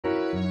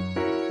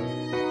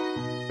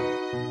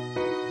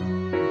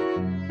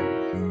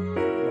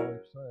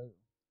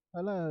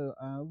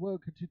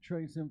welcome to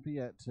Train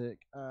Symbiotic,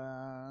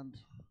 and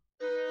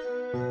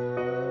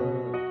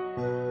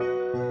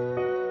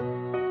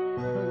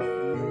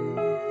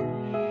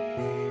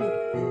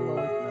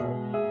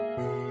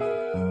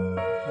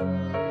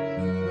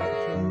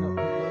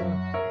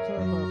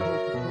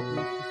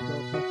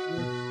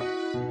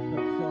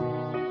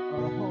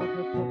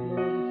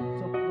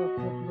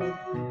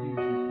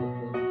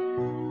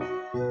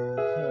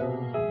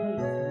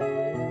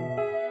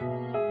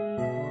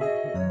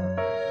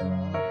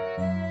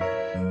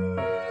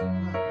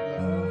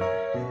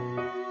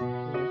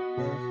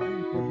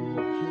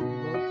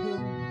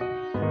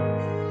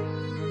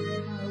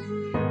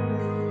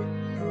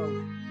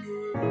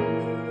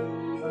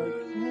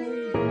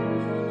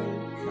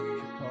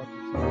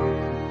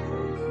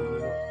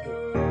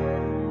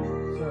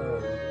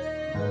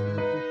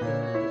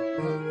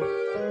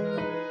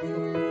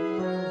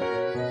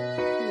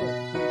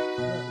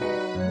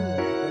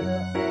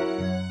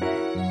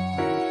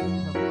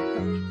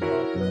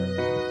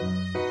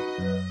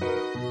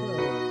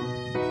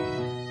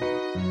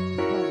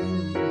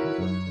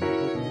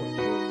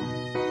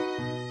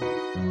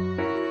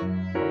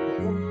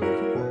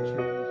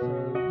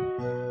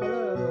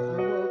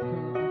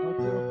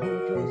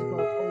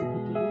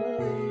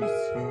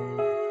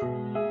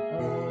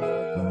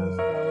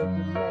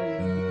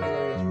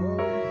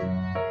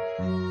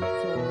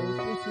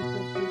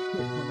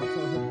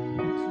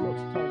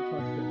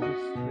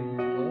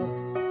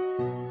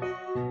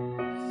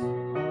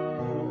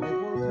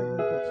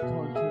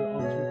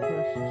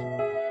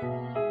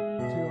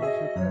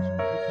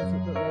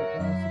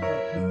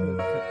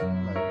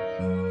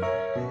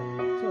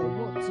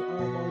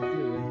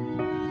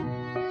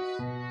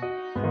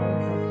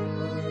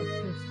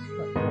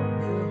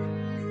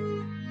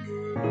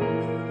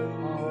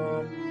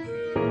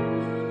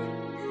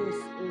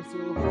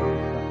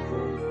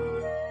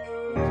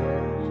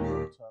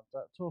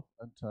off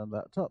and turn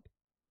that up.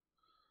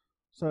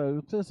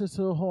 So this is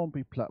a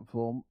Hornby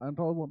platform, and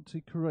I want to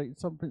create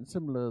something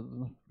similar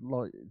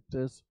like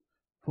this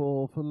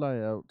for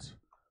layout.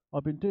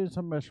 I've been doing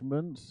some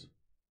measurements,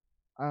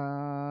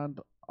 and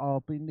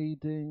I'll be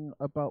needing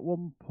about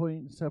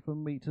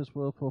 1.7 meters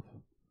worth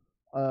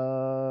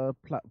of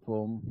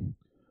platform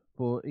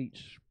for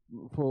each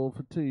for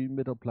two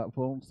middle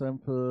platforms. Then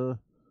for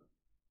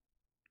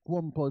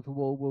one by the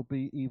wall will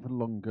be even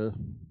longer.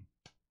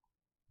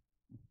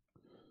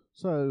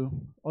 So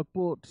I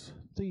bought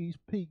these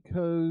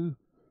Pico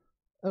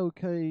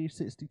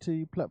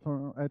LK62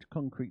 platform edge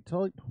concrete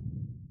type.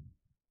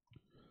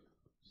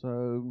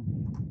 So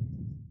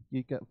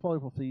you get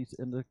 5 of these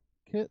in the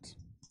kit.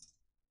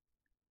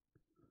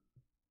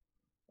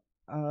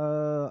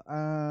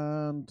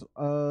 And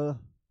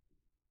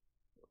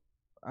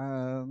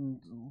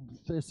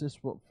this is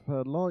what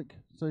they're like.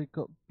 So you've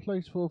got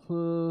place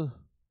for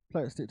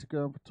plastic to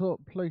go on the top,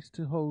 place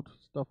to hold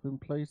stuff in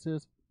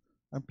places,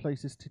 and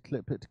places to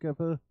clip it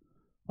together.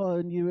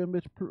 Hire new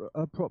image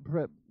prop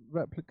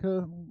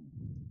replica.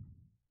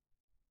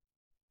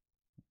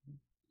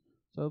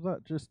 So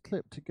that just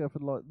clipped together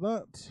like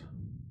that,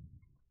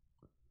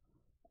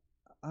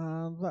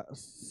 and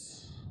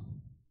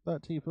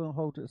that even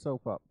holds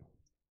itself up.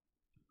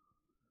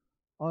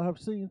 I have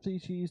seen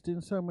these used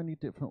in so many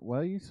different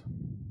ways.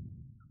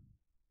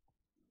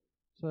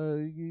 So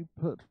you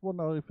put one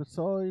over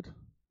side,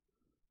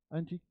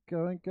 and you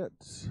go and get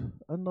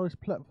a nice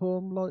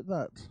platform like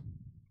that.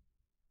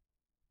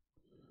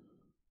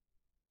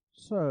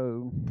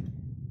 So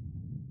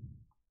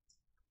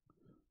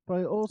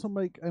they also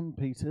make end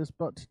pieces,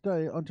 but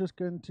today I'm just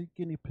going to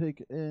guinea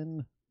pig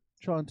in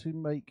trying to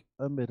make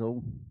a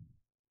middle.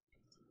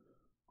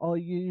 I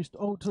used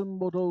Alton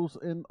Models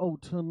in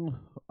Alton,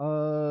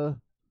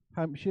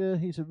 Hampshire.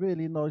 He's a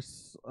really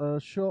nice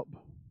shop,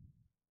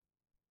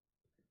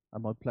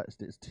 and my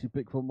plastic's too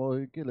big for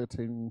my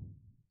guillotine.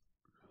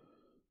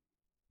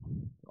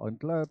 I'm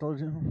glad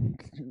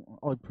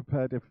I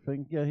prepared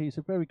everything. Yeah, he's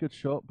a very good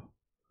shop.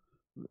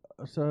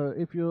 So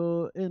if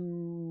you're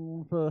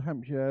in the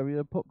Hampshire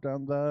area, pop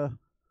down there,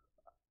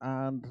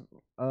 and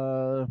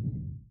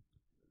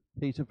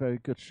he's a very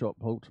good shop,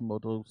 Alton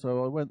Model.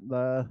 So I went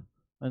there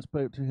and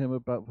spoke to him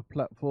about the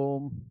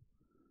platform.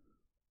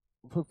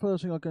 The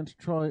first thing I'm going to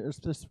try is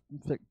this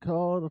thick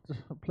card,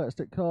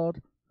 plastic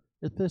card.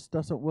 If this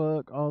doesn't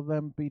work, I'll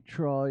then be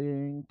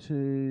trying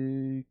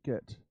to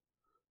get...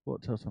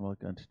 What else am I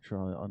going to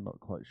try? I'm not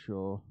quite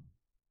sure.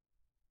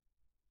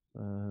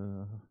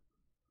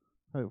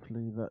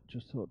 Hopefully that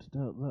just sorted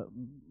out that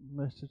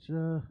message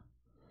there.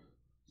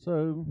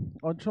 So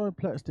I'm trying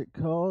plastic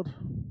card.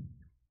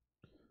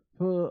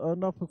 For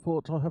another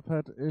thought I have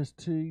had is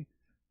to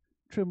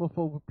trim off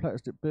all the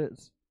plastic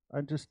bits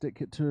and just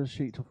stick it to a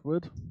sheet of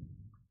wood.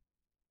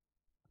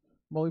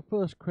 My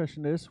first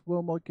question is,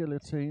 will my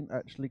guillotine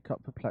actually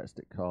cut the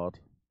plastic card?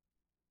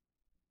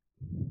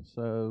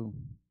 So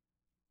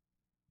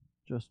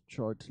just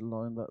try to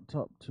line that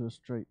up to a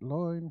straight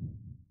line.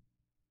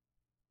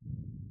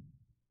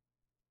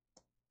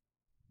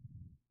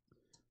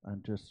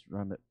 And just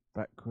run it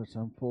backwards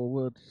and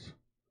forwards.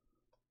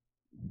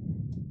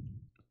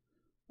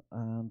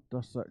 And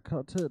does that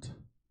cut it?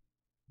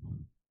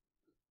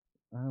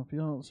 And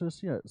the answer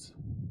is yes.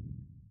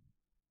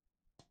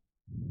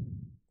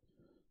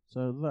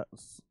 So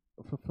that's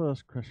the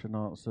first question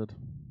answered.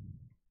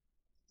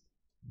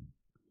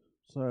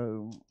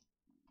 So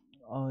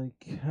I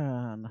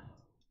can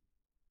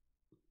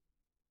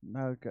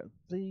now get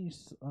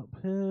these up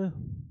here.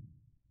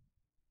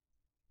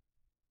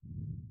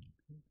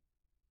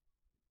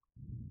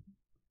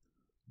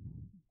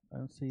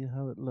 And see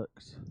how it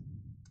looks.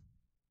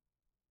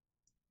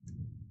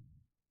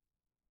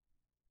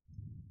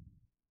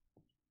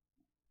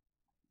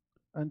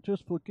 And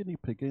just for guinea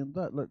pigging,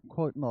 that looked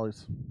quite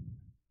nice.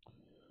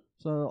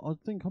 So I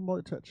think I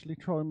might actually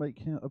try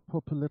making it a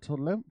proper little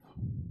length.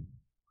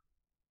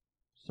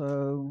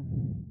 So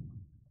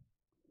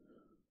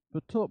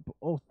the top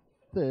of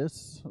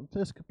this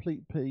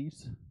complete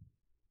piece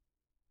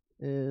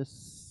is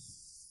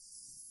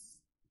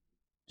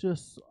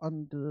just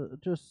under,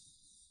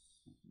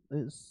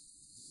 it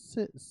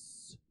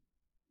sits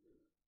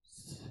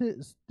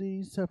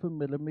 67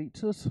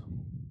 millimeters.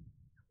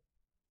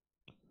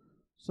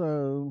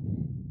 So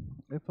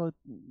if I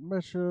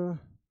measure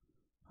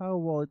how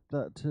wide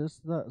that is,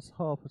 that's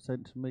half a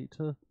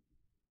centimeter.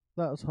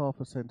 That's half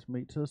a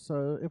centimeter.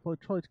 So if I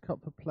try to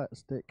cut the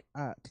plastic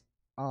at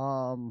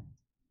I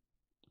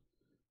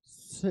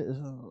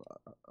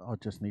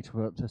just need to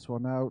work this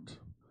one out.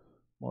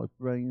 My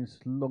brain's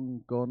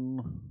long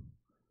gone,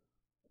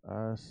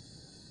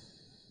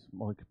 as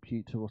my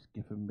computer was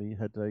giving me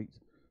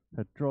headaches.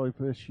 Had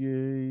driver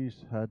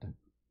issues, had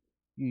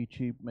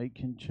YouTube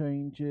making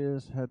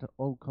changes, had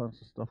all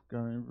kinds of stuff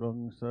going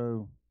wrong,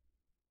 so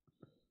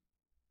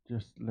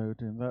just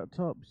loading that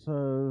up.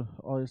 So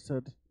I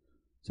said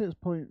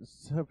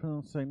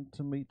 6.7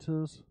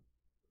 centimeters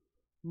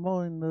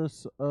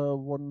minus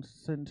 1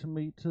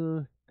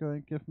 centimeter,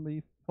 going to give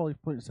me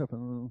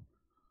 5.7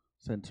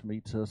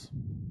 centimeters.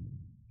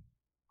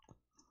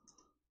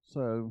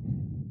 So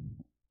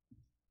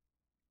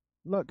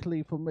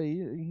luckily for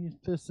me,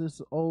 this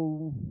is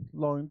all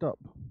lined up.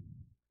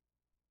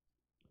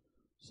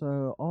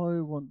 So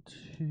I want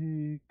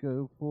to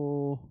go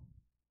for,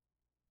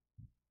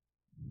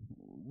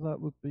 that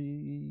would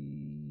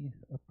be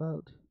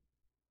about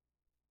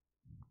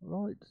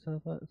right.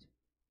 So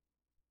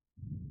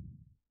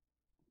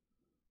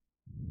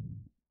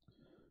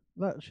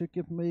that should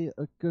give me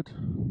a good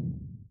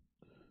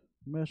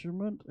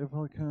measurement if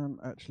I can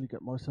actually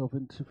get myself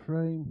into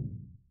frame.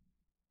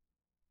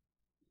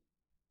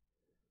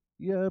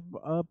 Yeah,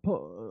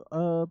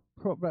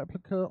 prop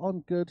replica,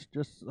 I'm good,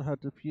 just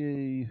had a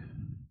few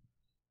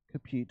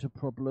computer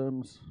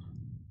problems.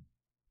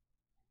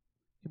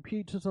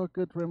 Computers are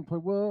good when they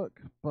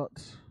work,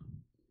 but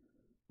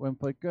when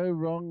they go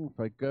wrong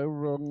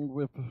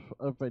with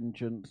a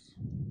vengeance.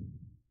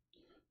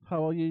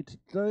 How are you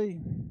today?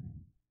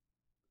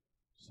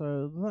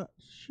 So that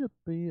should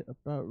be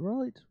about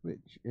right,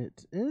 which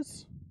it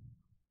is.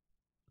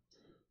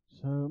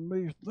 So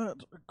move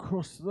that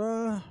across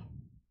there.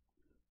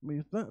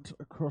 Move that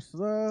across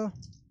there.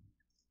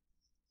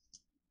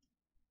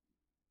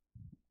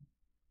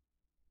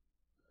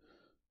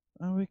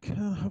 And we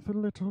can have a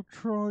little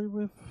try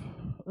with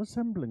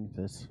assembling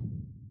this.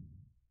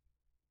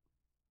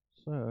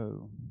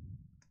 So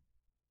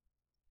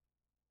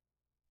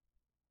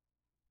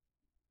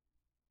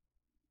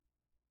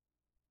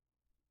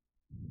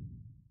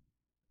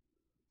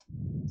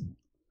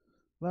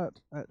that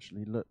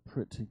actually looked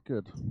pretty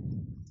good.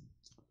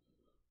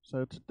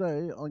 So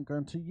today I'm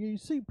going to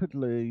use super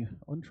glue.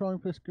 I'm trying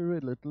this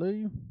Gorilla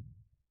Glue.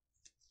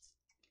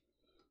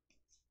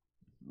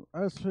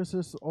 As this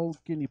is old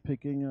guinea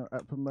pigging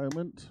at the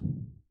moment,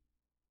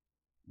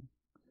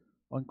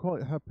 I'm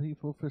quite happy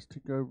for this to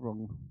go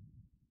wrong.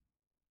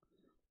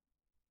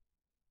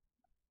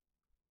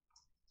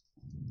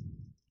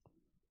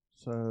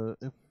 So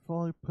if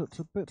I put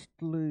a bit of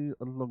glue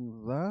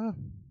along there,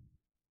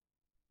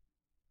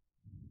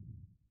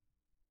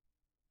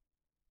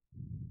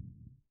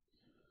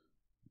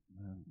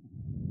 and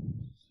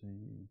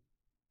see,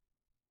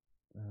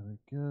 there we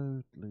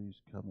go,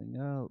 glue's coming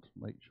out.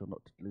 Make sure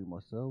not to glue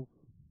myself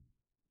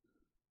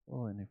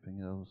or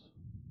anything else.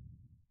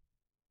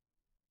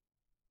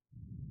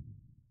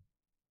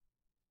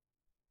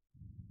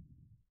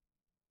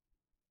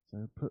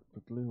 So put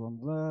the glue on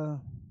there.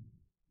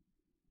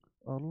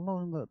 I'll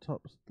line that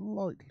up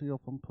slightly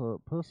off on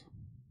purpose,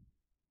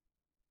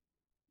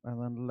 and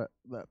then let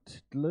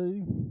that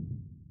glue.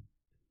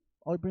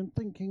 I've been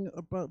thinking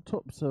about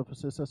top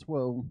surfaces as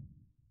well.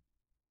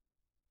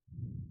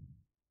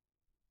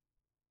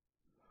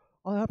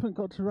 I haven't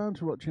got around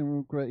to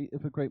watching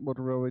the Great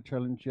Model Railway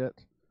Challenge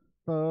yet,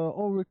 but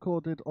all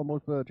recorded on my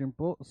Virgin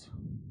bots.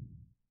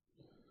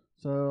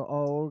 So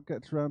I'll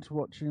get around to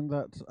watching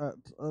that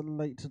at a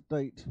later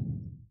date.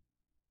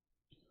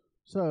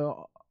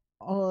 So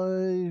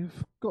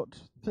I've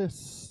got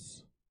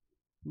this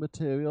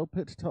material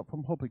picked up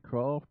from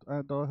Hobbycraft,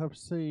 and I have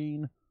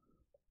seen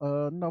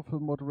another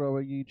model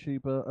railway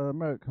YouTuber, an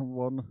American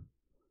one,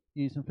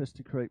 using this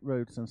to create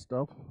roads and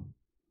stuff.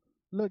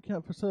 looking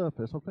at the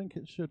surface, I think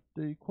it should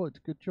do quite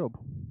a good job.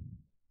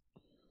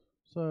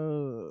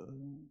 So,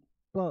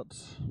 but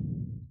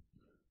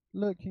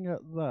looking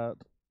at that,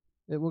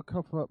 it will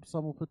cover up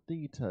some of the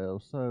detail,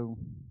 so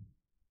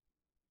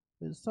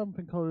it's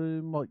something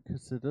I might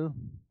consider.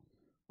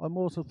 I'm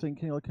also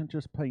thinking I can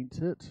just paint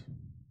it.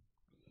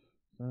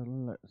 So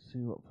let's see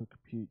what the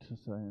computer's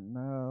saying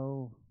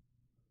now.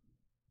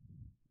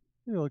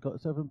 Here I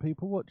got 7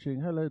 people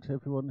watching. Hello to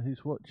everyone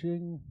who's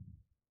watching.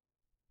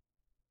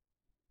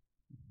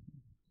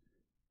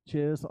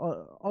 Cheers.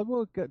 I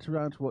will get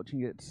around to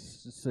watching it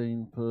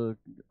soon for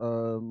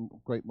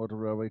Great Model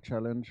Railway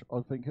Challenge.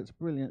 I think it's a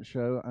brilliant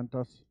show and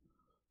does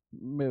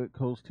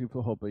miracles to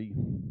the hobby.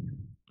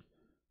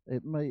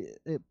 It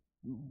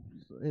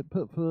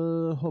put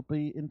the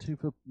hobby into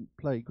the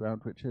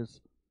playground, which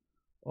is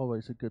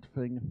always a good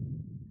thing.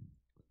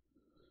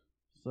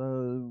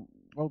 So,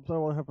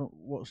 although I haven't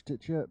watched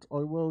it yet, I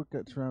will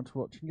get around to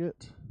watching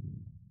it.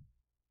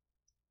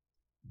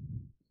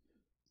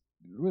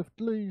 With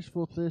glues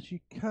for this, you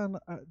can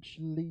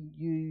actually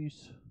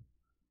use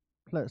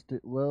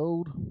Plastic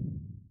World,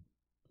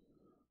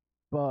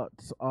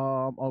 but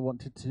I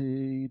wanted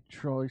to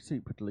try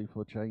Super Glue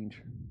for a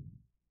change,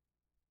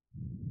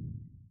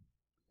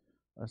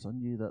 as I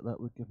knew that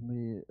would give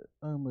me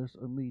almost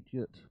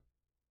immediate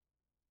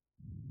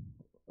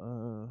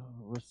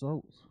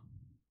results.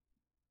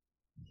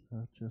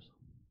 So just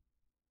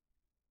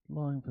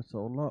line this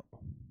all up.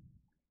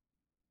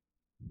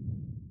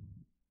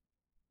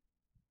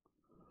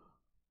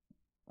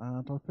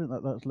 And I think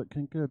that's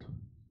looking good.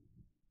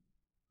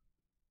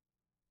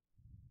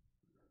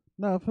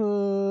 Now,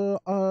 for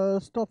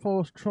stuff I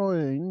was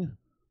trying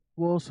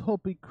was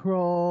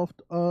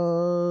Hobbycraft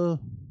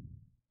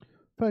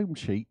foam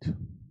sheet.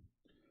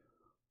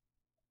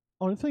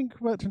 I think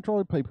wet and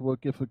dry paper will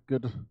give a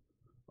good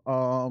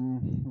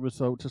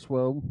result as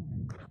well.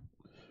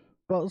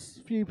 But a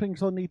few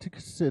things I need to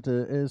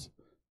consider is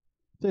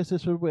this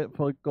is the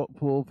width I got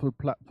for the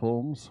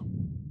platforms.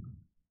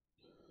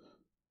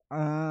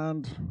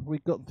 And we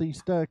got these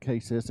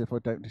staircases, if I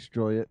don't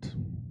destroy it,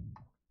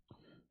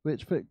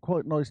 which fit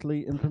quite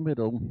nicely in the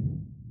middle.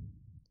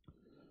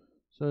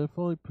 So if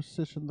I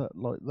position that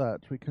like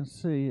that, we can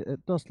see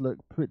it does look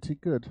pretty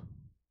good.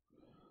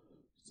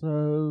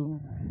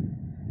 So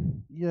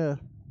yeah,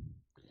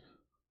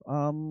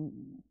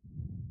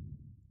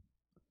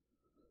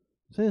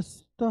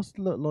 this does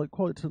look like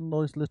quite a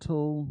nice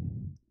little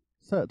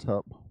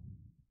setup.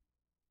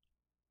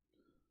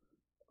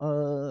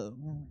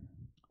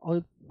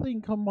 I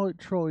think I might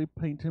try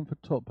painting the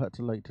top at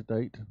a later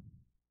date,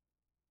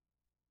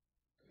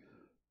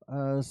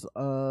 as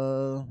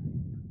that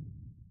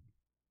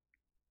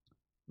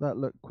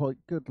looked quite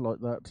good like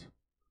that.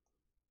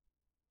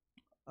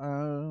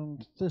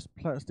 And this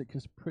plastic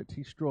is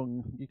pretty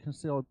strong. You can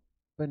see I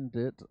bend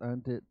it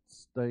and it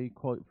stayed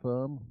quite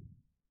firm.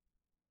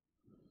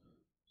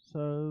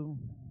 So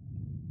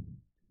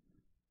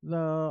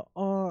there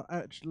are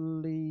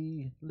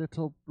actually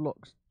little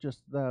blocks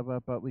just there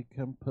but we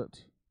can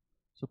put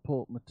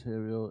support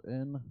material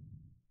in,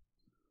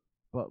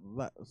 but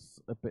that's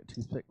a bit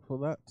too thick for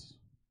that.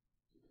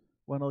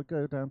 When I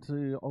go down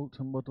to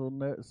Alter Model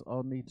Nets,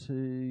 I'll need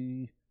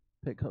to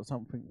pick up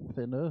something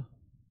thinner.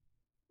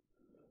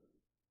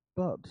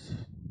 But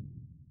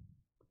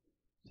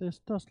this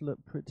does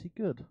look pretty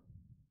good.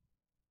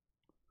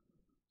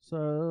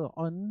 So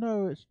I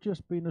know it's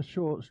just been a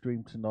short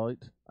stream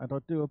tonight, and I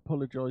do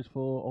apologise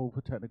for all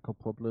the technical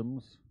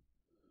problems.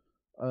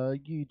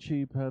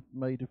 YouTube had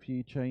made a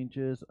few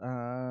changes,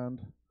 and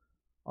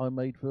I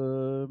made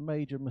the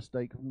major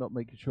mistake of not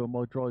making sure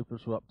my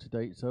drivers were up to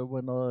date. So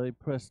when I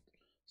pressed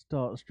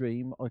start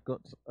stream, I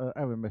got an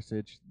error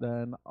message.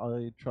 Then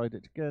I tried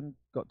it again,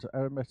 got to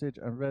error message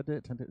and read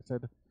it, and it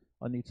said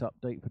I need to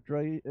update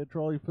the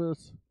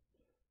drivers.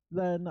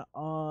 Then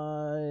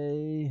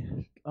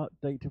I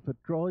updated the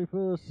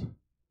drivers.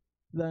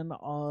 Then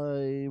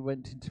I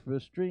went into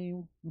the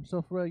stream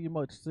software. You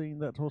might have seen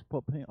that I was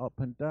popping up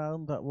and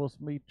down. That was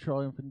me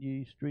trying the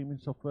new streaming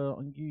software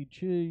on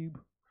YouTube.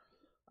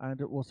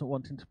 And it wasn't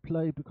wanting to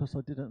play because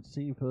I didn't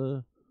see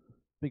the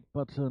big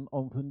button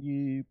on the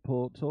new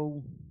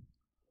portal.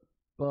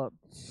 But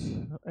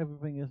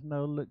everything is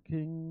now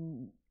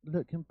looking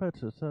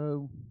better.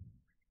 So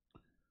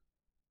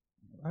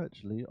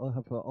actually I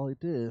have an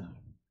idea.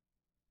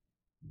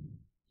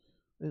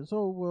 It's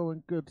all well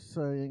and good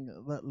saying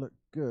that looked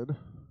good,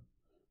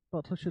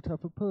 but I should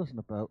have a person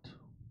about.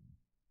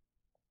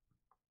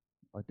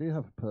 I do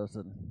have a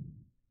person.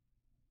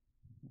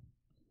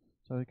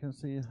 So we can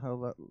see how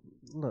that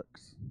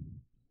looks.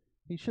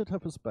 He should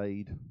have a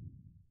spade.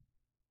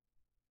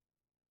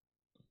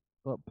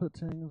 But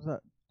putting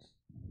that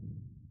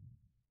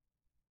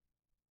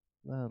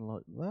there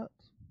like that.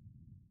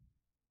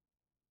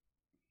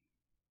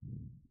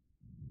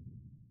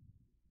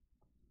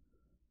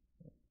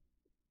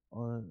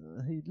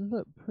 He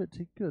looked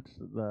pretty good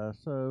there,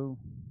 so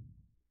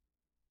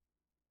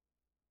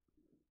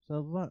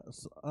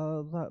that's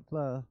that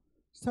there.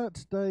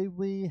 Saturday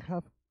we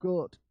have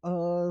got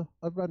a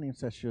running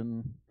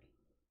session.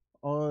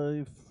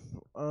 I've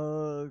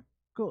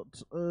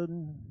got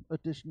an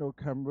additional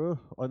camera.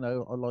 I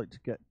know I like to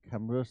get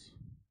cameras.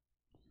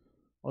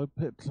 I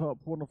picked up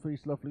one of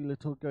these lovely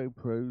little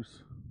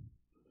GoPros.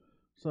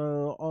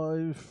 So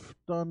I've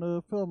done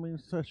a filming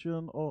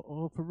session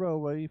of a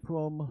railway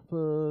from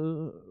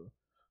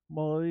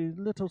my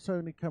little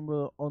Sony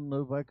camera on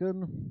the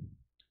wagon.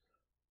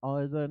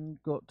 I then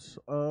got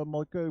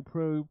my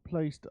GoPro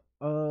placed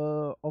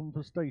on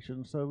the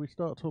station. So we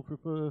start off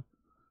with a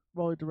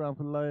ride around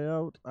the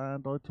layout,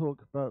 and I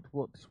talk about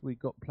what we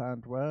got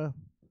planned where.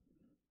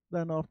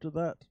 Then after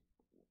that,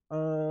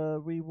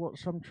 we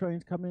watch some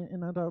trains coming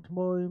in and out of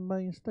my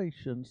main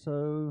station.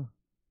 So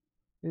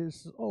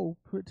it's all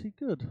pretty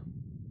good.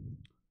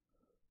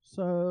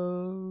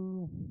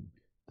 So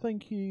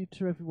thank you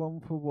to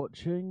everyone for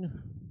watching.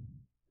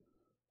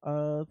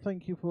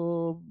 Thank you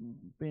for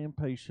being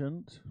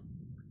patient.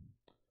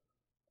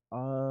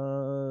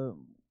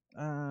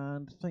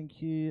 And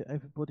thank you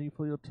everybody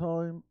for your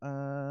time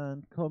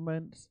and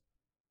comments.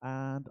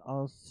 And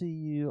I'll see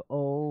you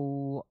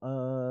all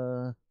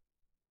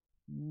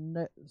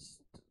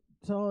next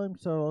time.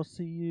 So I'll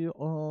see you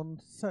on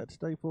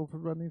Saturday for the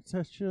running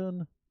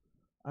session.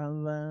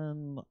 And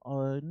then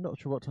I'm not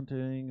sure what I'm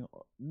doing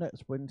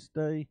next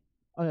Wednesday.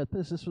 Oh yeah,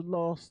 this is the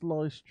last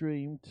live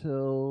stream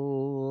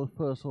till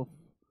 1st of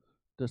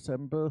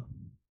December,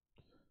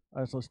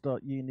 as I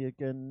start uni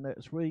again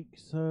next week.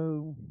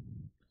 So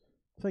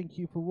thank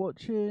you for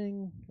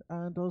watching,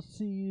 and I'll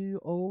see you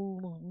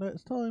all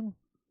next time.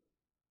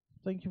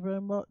 Thank you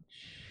very much,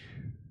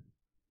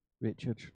 Richard.